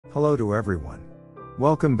Hello to everyone.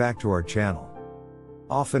 Welcome back to our channel.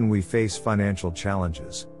 Often we face financial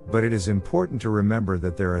challenges, but it is important to remember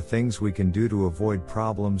that there are things we can do to avoid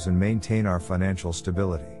problems and maintain our financial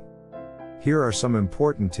stability. Here are some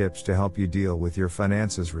important tips to help you deal with your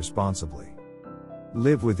finances responsibly.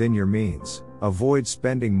 Live within your means. Avoid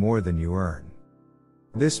spending more than you earn.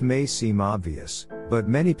 This may seem obvious, but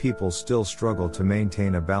many people still struggle to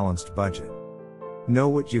maintain a balanced budget. Know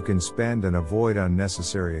what you can spend and avoid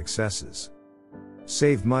unnecessary excesses.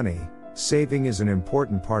 Save money. Saving is an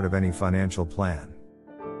important part of any financial plan.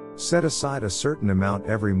 Set aside a certain amount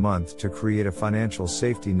every month to create a financial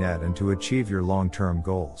safety net and to achieve your long-term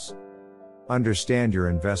goals. Understand your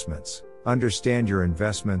investments. Understand your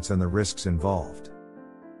investments and the risks involved.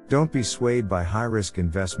 Don't be swayed by high-risk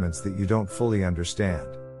investments that you don't fully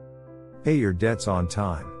understand. Pay your debts on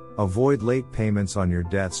time. Avoid late payments on your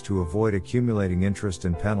debts to avoid accumulating interest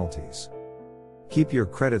and penalties. Keep your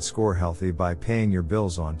credit score healthy by paying your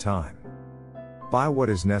bills on time. Buy what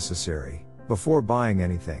is necessary. Before buying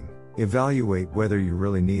anything, evaluate whether you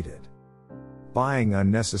really need it. Buying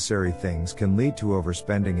unnecessary things can lead to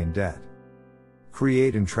overspending and debt.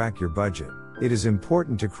 Create and track your budget. It is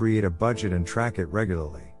important to create a budget and track it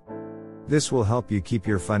regularly. This will help you keep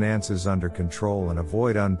your finances under control and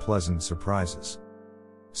avoid unpleasant surprises.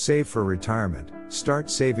 Save for retirement. Start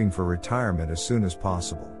saving for retirement as soon as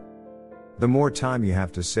possible. The more time you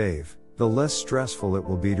have to save, the less stressful it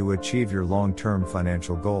will be to achieve your long-term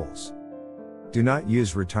financial goals. Do not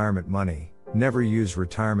use retirement money. Never use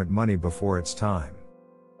retirement money before it's time.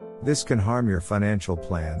 This can harm your financial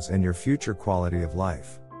plans and your future quality of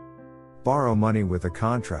life. Borrow money with a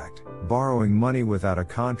contract. Borrowing money without a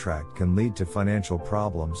contract can lead to financial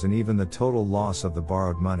problems and even the total loss of the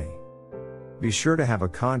borrowed money. Be sure to have a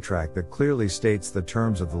contract that clearly states the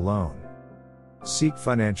terms of the loan. Seek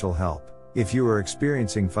financial help. If you are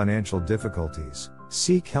experiencing financial difficulties,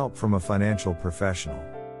 seek help from a financial professional.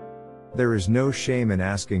 There is no shame in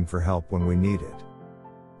asking for help when we need it.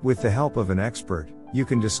 With the help of an expert, you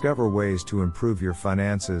can discover ways to improve your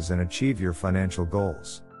finances and achieve your financial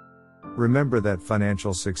goals. Remember that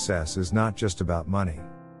financial success is not just about money.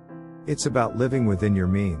 It's about living within your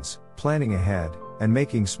means, planning ahead, and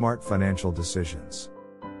making smart financial decisions.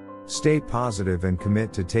 Stay positive and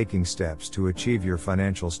commit to taking steps to achieve your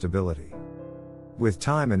financial stability. With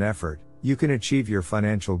time and effort, you can achieve your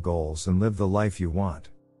financial goals and live the life you want.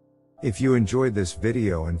 If you enjoyed this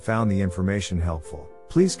video and found the information helpful,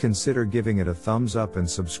 please consider giving it a thumbs up and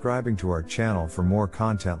subscribing to our channel for more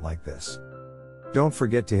content like this. Don't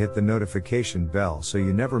forget to hit the notification bell so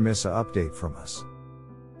you never miss an update from us.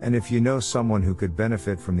 And if you know someone who could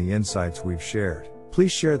benefit from the insights we've shared,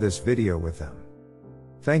 please share this video with them.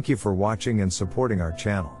 Thank you for watching and supporting our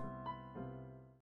channel.